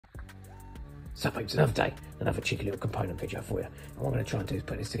So Peeps, another day, another cheeky little component video for you. And what I'm going to try and do is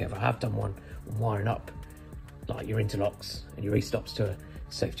put this together. I have done one on wiring up like your interlocks and your e-stops to a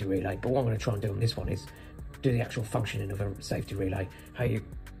safety relay, but what I'm going to try and do on this one is do the actual functioning of a safety relay, how you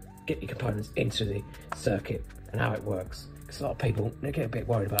get your components into the circuit and how it works. Because a lot of people, they get a bit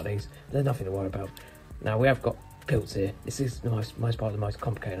worried about these, but there's nothing to worry about. Now we have got Pilz here. This is the most part of the most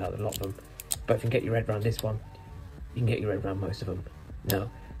complicated out of a lot of them, but if you can get your head around this one, you can get your head around most of them. Now,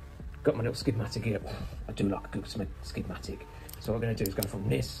 got my little schematic here. I do like a good schematic. So what I'm going to do is go from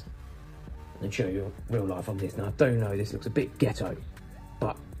this and then show you real life on this. Now I do know this looks a bit ghetto,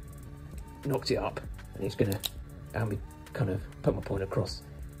 but knocked it up and it's going to help me kind of put my point across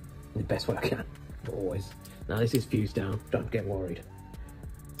in the best way I can, not always. Now this is fused down, don't get worried.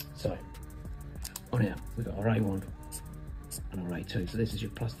 So on here we've got our A1 and our A2. So this is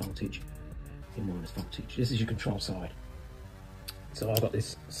your plus voltage, your minus voltage. This is your control side. So I've got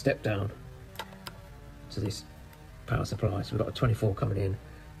this step down to this power supply. So we've got a 24 coming in.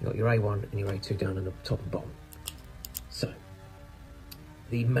 You've got your A1 and your A2 down on the top and bottom. So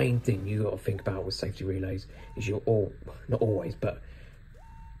the main thing you got to think about with safety relays is you're not always, but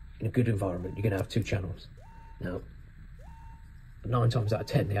in a good environment, you're going to have two channels. Now, 9 times out of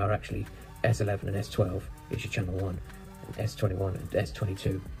 10, they are actually S11 and S12 is your channel 1, and S21 and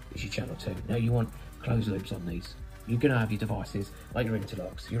S22 is your channel 2. Now you want closed loops on these. You're going to have your devices like your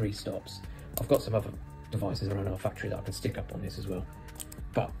interlocks, your e-stops. I've got some other devices around our factory that I can stick up on this as well.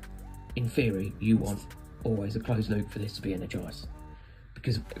 But in theory, you want always a closed loop for this to be energized.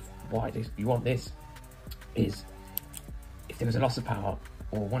 Because why you want this is if there was a loss of power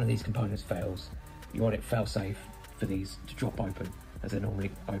or one of these components fails, you want it fail safe for these to drop open as they're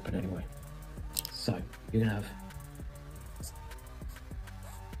normally open anyway. So you're going to have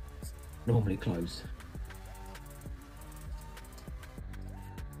normally closed.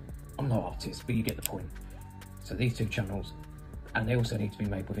 I'm no artist, but you get the point. So these two channels, and they also need to be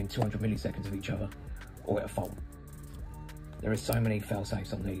made within 200 milliseconds of each other or at a fault. There are so many fail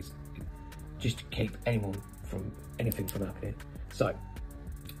safes on these just to keep anything from happening. So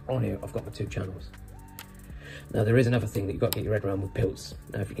on here I've got my two channels. Now there is another thing that you've got to get your head around with Pilz.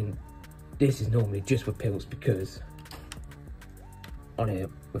 Now if you can, this is normally just with Pilz because on here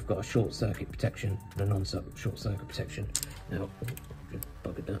we've got a short circuit protection and a non-short circuit protection. Now,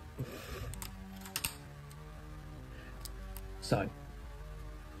 buggered that. So,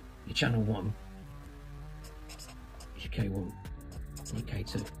 your channel 1 is your K1 and your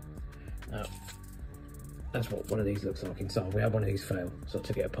K2. Now, that's what one of these looks like inside. We had one of these fail, so I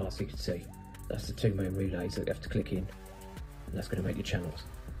took it apart so you can see. That's the two main relays that you have to click in, and that's going to make your channels.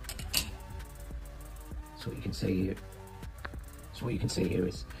 So what you can see here. So what you can see here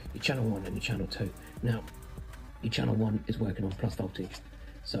is your channel 1 and your channel 2. Now, your channel 1 is working on plus voltage.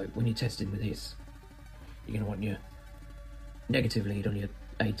 So when you're testing with this, you're going to want your negative lead on your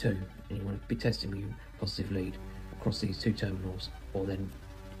A2, and you want to be testing with your positive lead across these two terminals, or then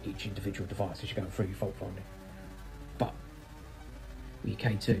each individual device as you're going through your fault finding. But with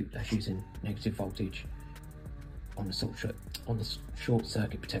your K2, that's using negative voltage on the short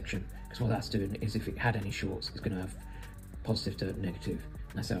circuit protection, because what that's doing is if it had any shorts, it's going to have positive to negative.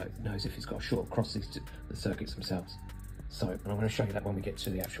 And that's how it knows if it's got a short across the circuits themselves. So, and I'm going to show you that when we get to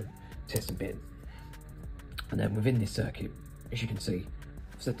the actual testing bit. And then within this circuit, as you can see,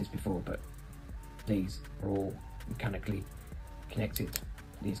 I've said this before, but these are all mechanically connected.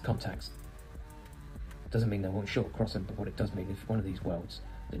 These contacts doesn't mean they won't short across them, but what it does mean, if one of these welds,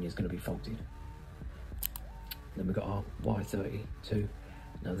 then it's going to be faulted. Then we've got our Y32.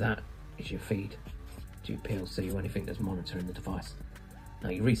 Now that is your feed to your PLC or anything that's monitoring the device. Now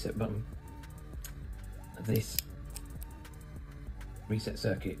your reset button of this reset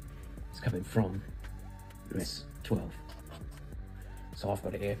circuit is coming from your S12. So I've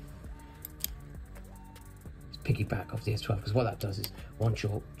got it here. It's piggyback off the S12, because what that does is once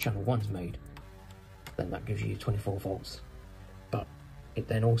your channel 1's made, then that gives you 24 volts. But it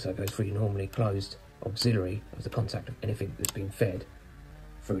then also goes through your normally closed auxiliary of the contact of anything that's been fed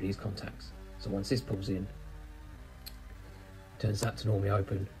through these contacts. So once this pulls in, turns that to normally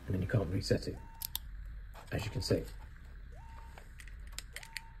open, and then you can't reset it, as you can see.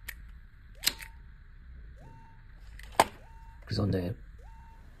 Because on there,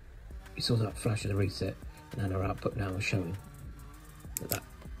 you saw that flash of the reset, and then our output now is showing that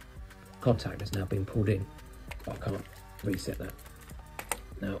contact has now been pulled in, but I can't reset that.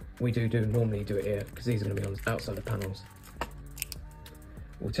 Now, we normally do it here, because these are going to be on outside the panels.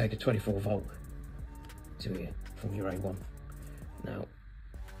 We'll take a 24 volt to here from your A1. Now,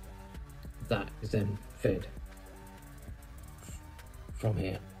 that is then fed from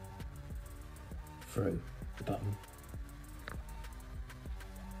here through the button.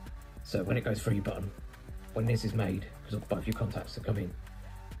 So when it goes through your button, when this is made, because of both your contacts that come in,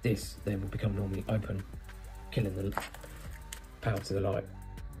 this then will become normally open, killing the power to the light,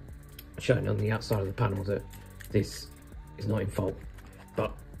 showing on the outside of the panel that this is not in fault.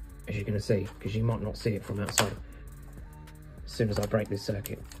 But as you're going to see, because you might not see it from outside, as soon as I break this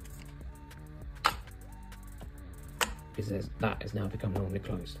circuit, that has now become normally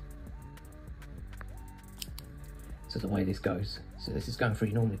closed. So the way this goes, so this is going through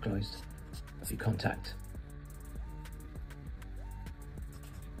your normally closed of your contact,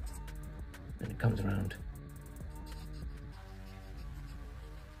 and it comes around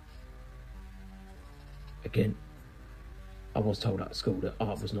again. I was told at school that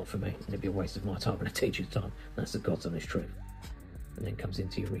art was not for me and it'd be a waste of my time and a teacher's time. That's the God's honest truth. And then comes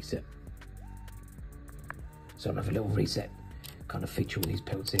into your reset. So I'll have a little reset kind of feature with these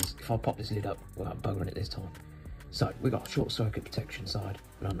Pilz is. If I pop this lid up without buggering it this time. So we've got a short circuit protection side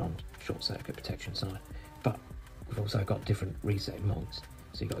and a non-short circuit protection side. But we've also got different resetting modes.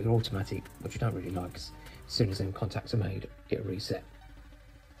 So you've got your automatic, which you don't really like, because as soon as them contacts are made, it'll reset.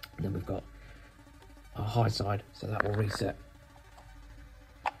 And then we've got our high side, so that will reset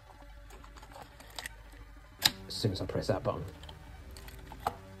as soon as I press that button.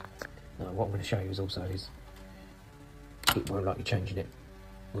 Now what I'm going to show you is also it won't like you changing it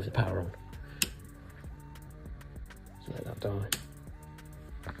with the power on. So let that die.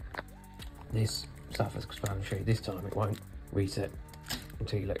 This stuff, as I'm going to show you this time, it won't reset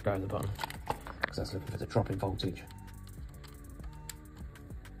until you let go of the button, because that's looking for the drop in voltage.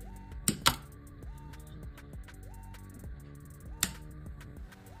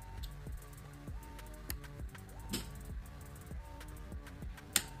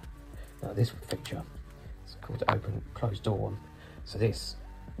 Now this feature, it's called the open closed door one, so this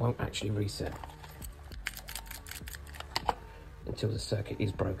won't actually reset until the circuit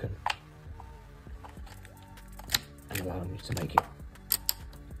is broken and allowing you to make it.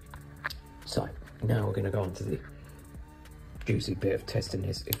 So now we're going to go on to the juicy bit of testing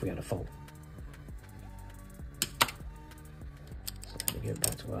this if we had a fault. So let me get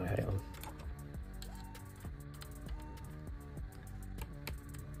back to where I had it on.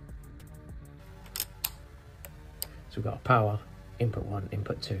 So we've got power, input 1,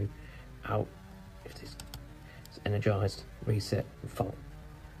 input 2, out, if this is energized, reset, and fault.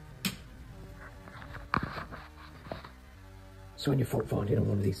 So when you're fault finding on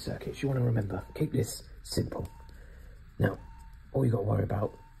one of these circuits, you want to remember, keep this simple. Now, all you've got to worry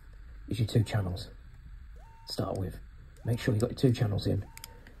about is your 2 channels to start with. Make sure you've got your 2 channels in.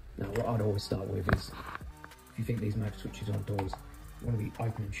 Now, what I'd always start with is, if you think these mag switches on doors, you want to be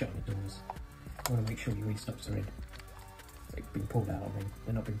opening and shutting the doors. You want to make sure your e-stops are in. They've been pulled out,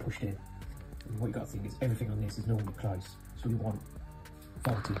 they're not being pushed in. And what you've got to think is everything on this is normally closed. So we want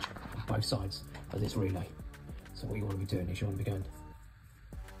voltage on both sides of this relay. So what you want to be doing is you want to be going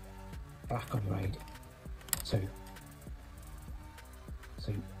back on your aid 2.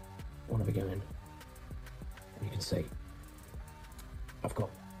 So you want to be going, and you can see I've got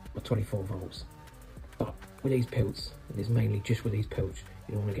my 24 volts. But with these Pilz, and it's mainly just with these Pilz,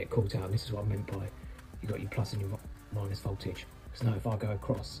 you don't want to get caught out. And this is what I meant by you've got your plus and your minus voltage. Because now if I go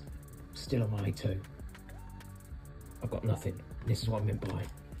across, still on my A2, I've got nothing. This is what I meant by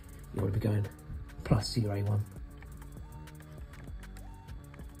you want to be going plus to your A1.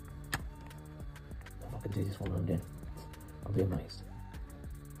 If I can do this one I'm doing, I'll be amazed.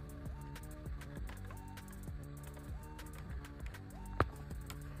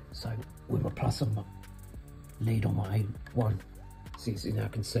 So with my plus on my lead on my A1, see, so now I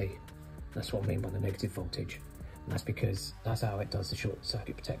can see, that's what I mean by the negative voltage. And that's because that's how it does the short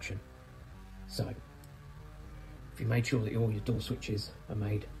circuit protection. So if you made sure that all your door switches are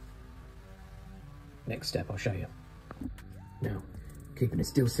made, next step I'll show you. Now, keeping it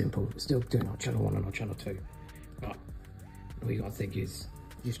still simple, still doing our channel 1 and our channel 2, but all you got to think is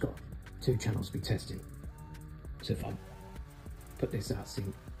you just got 2 channels to be testing. So if I put this out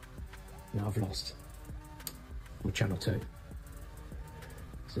sync, now I've lost my channel 2.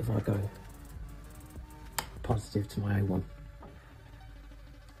 So if I go positive to my A1,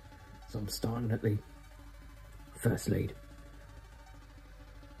 so I'm starting at the first lead,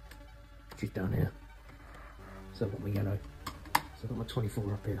 which is down here. So I've got my yellow, so I've got my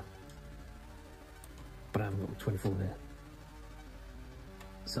 24 up here, but I haven't got my 24 there.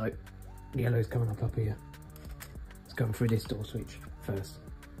 So the yellow is coming up here. It's going through this door switch first.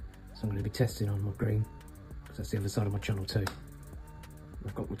 So I'm going to be testing on my green, because that's the other side of my channel 2.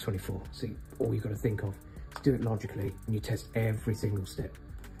 I've got my 24. See, all you've got to think of is do it logically, and you test every single step.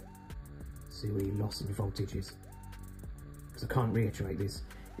 See where you're lost in your voltages. Because I can't reiterate this.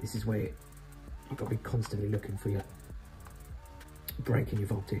 This is where you've got to be constantly looking for your break in your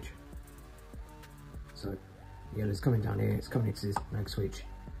voltage. So yellow's coming down here, it's coming into this mag switch.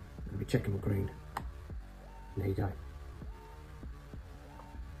 I'm going to be checking my green. And there you go.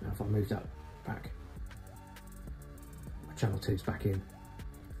 Now if I move that back, my channel 2's back in.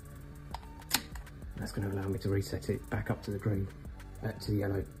 That's going to allow me to reset it back up to the green, to the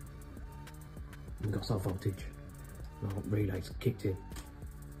yellow. And got some voltage. And our relay's kicked in.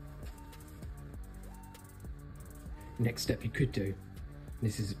 Next step you could do,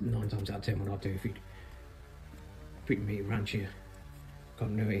 this is 9 times out of 10 what I'll do, if you put your meter around your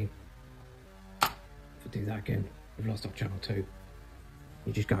continuity. If I do that again, we've lost our channel 2.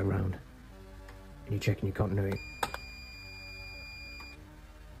 You just go around and you're checking your continuity.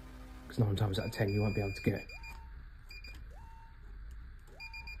 Because 9 times out of 10 you won't be able to get.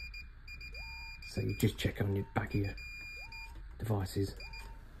 So you just check on your back of your devices.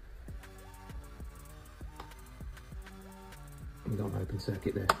 We've got an open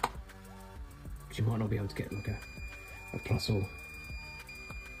circuit there. Because you might not be able to get like a plus or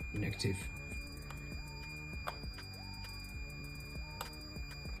negative.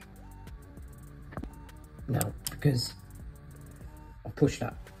 Now, because I pushed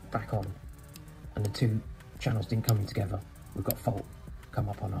that back on and the 2 channels didn't come in together, we've got fault come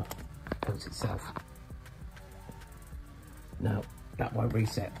up on our Pilz itself. Now, that won't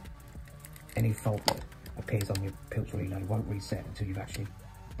reset. Any fault that appears on your Pilz relay won't reset until you've actually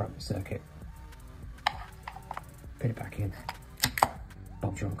broke the circuit. Put it back in,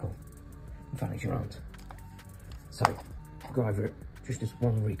 Bob's your uncle, and Fanny's your aunt. So, I'll go over it, just as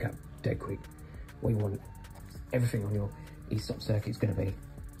one recap, dead quick. What you want, everything on your e-stop circuit is going to be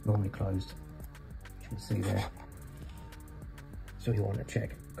normally closed, as you can see there. So you want to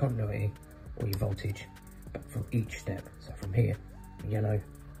check continuity or your voltage, but from each step. So from here, yellow,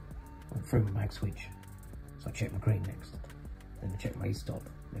 I'm through my mag switch. So I check my green next, then I check my e-stop,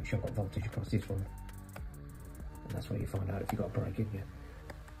 make sure I've got voltage across this one. And that's where you find out if you've got a break in your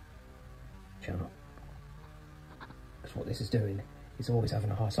channel. That's what this is doing. It's always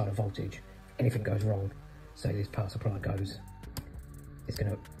having a high side of voltage. If anything goes wrong, say this power supply goes, it's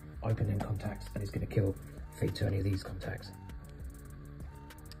going to open them contacts and it's going to feed to any of these contacts.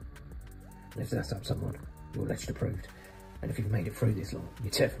 And if that's up someone, you're electrically approved. And if you've made it through this long,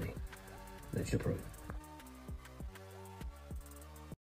 you're definitely electrically approved.